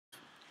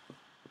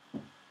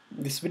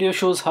This video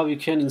shows how you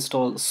can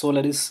install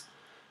Solaris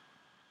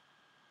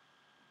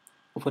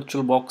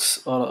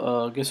Virtualbox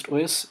or Guest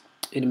OS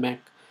in Mac.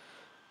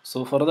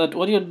 So for that,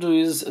 what you have to do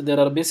is there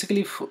are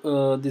basically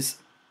these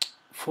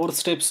 4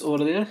 steps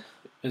over there.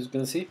 As you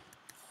can see,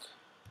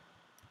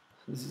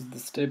 this is the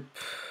step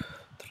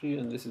 3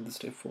 and this is the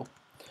step 4.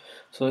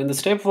 So in the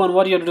step 1,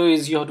 what you have to do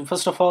is you have to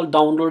first of all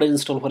download and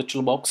install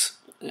Virtualbox,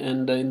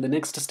 and in the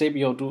next step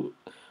you have to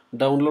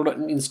download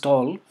and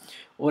install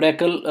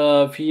Oracle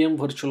VM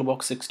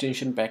Virtualbox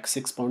extension pack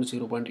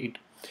 6.0.8.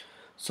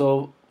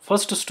 So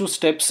first 2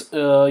 steps,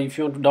 if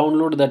you want to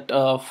download that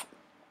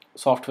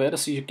software,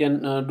 so you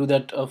can do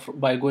that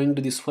by going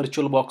to this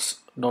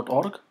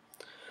virtualbox.org.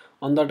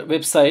 On that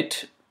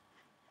website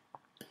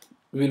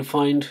we will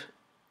find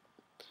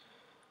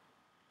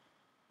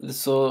this.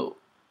 So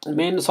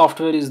main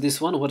software is this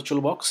one,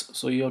 Virtualbox.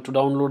 So you have to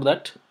download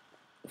that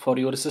for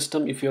your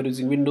system. If you are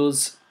using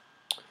Windows,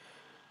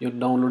 you have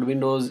to download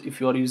Windows.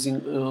 If you are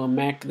using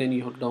Mac, then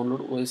you have to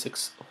download OS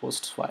X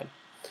hosts file.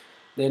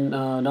 Then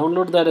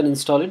download that and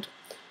install it.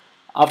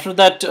 After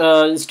that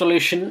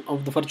installation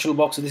of the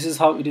Virtualbox, this is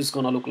how it is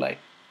gonna look like.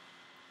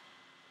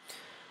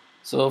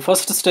 So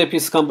first step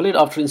is complete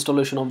after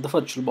installation of the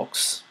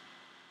Virtualbox.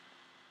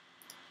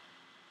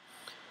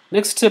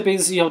 Next step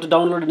is you have to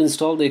download and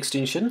install the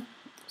extension.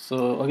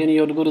 So again, you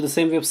have to go to the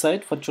same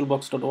website,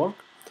 virtualbox.org,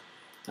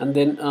 and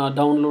then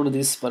download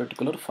this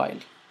particular file.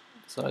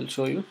 So I'll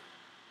show you.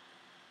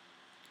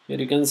 Here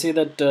you can see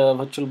that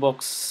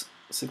Virtualbox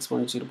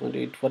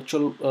 6.0.8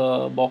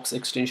 Virtualbox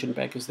extension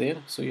pack is there.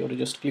 So you have to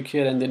just click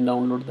here and then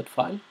download that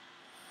file.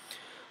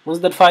 Once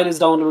that file is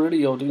downloaded,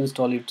 you have to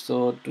install it.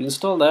 So to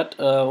install that,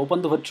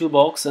 open the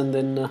Virtualbox and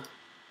then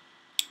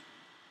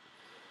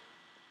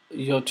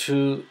you have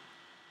to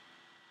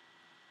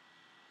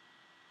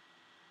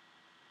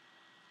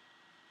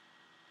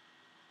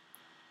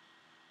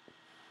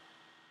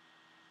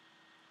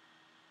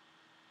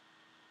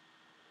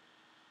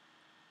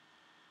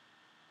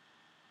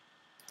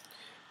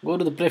go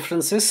to the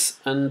preferences,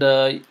 and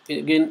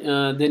again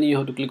then you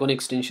have to click on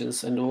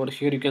extensions, and over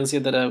here you can see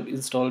that I've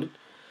installed it.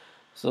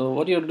 So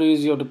what you have to do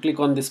is you have to click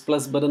on this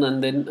plus button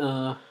and then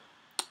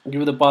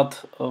give the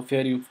path of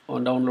where you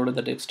downloaded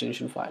that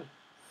extension file.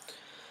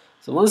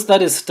 So once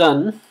that is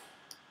done,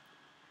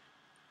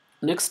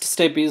 next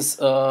step is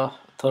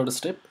third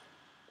step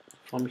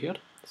from here.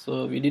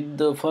 So we did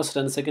the first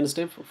and second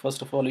step.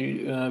 First of all,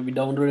 we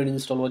downloaded and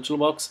installed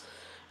Virtualbox.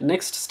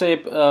 Next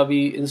step,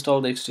 we install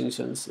the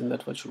extensions in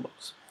that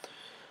Virtualbox.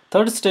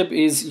 Third step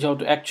is you have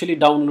to actually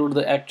download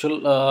the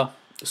actual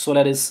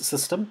Solaris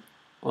system,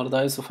 or the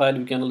ISO file.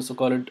 We can also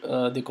call it,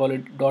 they call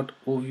it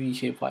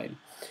 .ova file.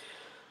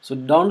 So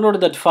download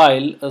that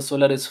file, a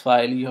Solaris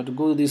file. You have to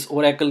go to this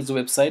Oracle's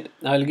website.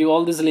 I'll give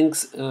all these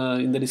links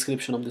in the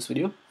description of this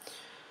video.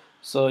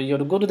 So you have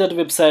to go to that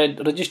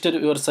website, register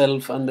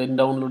yourself, and then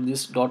download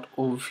this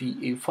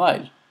 .ova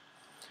file.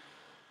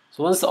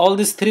 So once all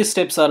these 3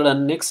 steps are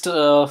done, next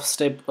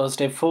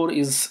step 4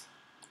 is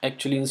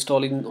actually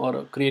installing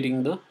or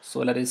creating the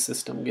Solaris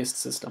system, guest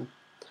system.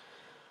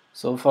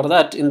 So for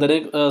that, in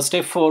the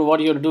step 4,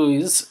 what you have to do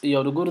is you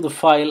have to go to the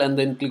file and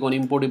then click on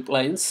import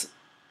appliance,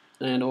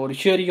 and over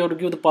here you have to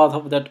give the path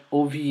of that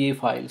OVA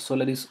file,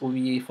 Solaris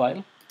OVA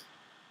file.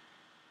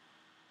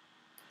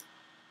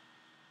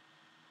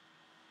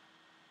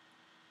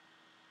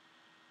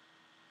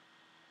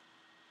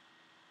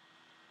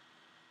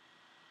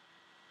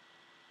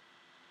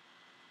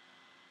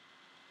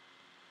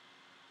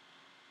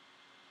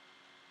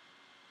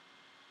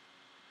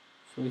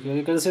 So here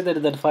you can see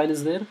that that file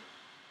is there,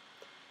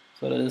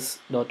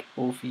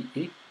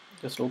 Solaris.ova.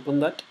 Just open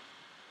that,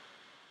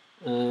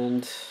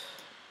 and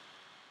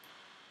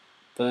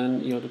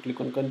then you have to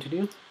click on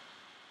continue.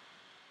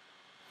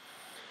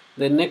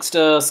 The next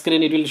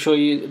screen, it will show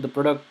you the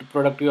product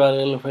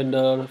URL,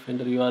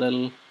 vendor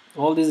URL.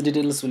 All these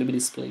details will be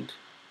displayed.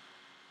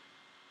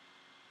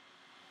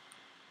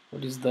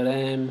 What is the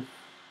RAM,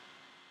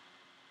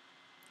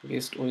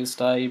 guest OS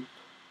type,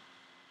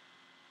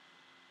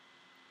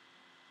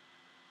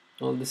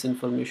 all this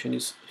information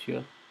is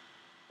here.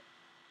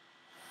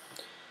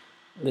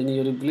 Then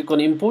you will click on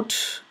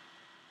import,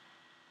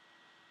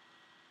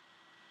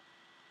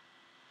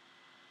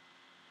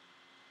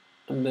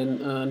 and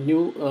then a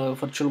new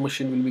virtual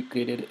machine will be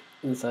created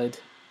inside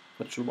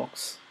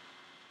Virtualbox.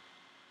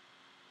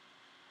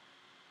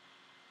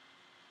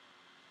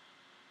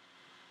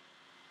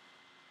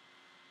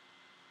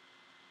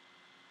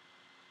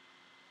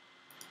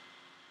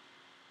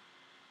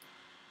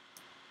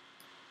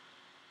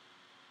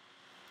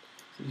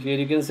 Here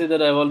you can see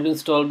that I've already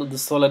installed the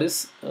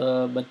Solaris,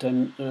 but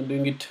I'm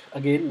doing it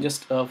again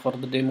just for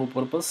the demo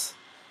purpose.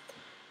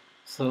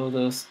 So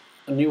the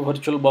new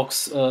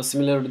Virtualbox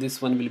similar to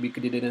this one will be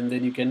created, and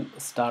then you can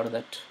start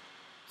that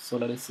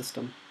Solaris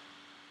system.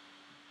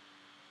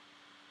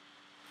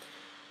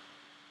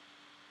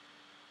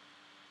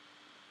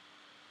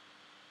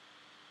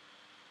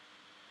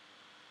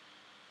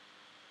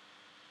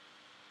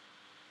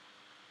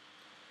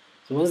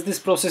 So once this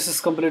process is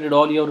completed,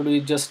 all you have to do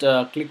is just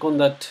click on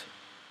that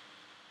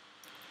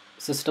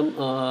system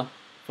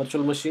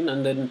virtual machine,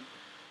 and then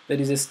there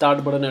is a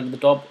start button at the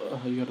top.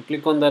 You have to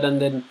click on that,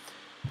 and then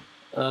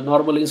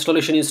normal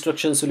installation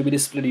instructions will be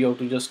displayed. You have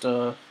to just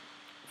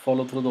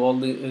follow through all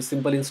the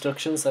simple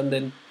instructions, and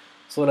then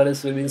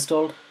Solaris will be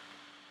installed,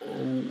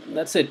 and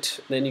that's it.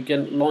 Then you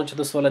can launch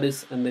the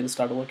Solaris and then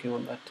start working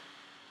on that.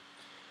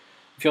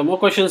 If you have more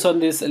questions on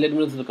this, let me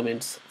know in the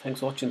comments. Thanks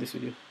for watching this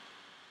video.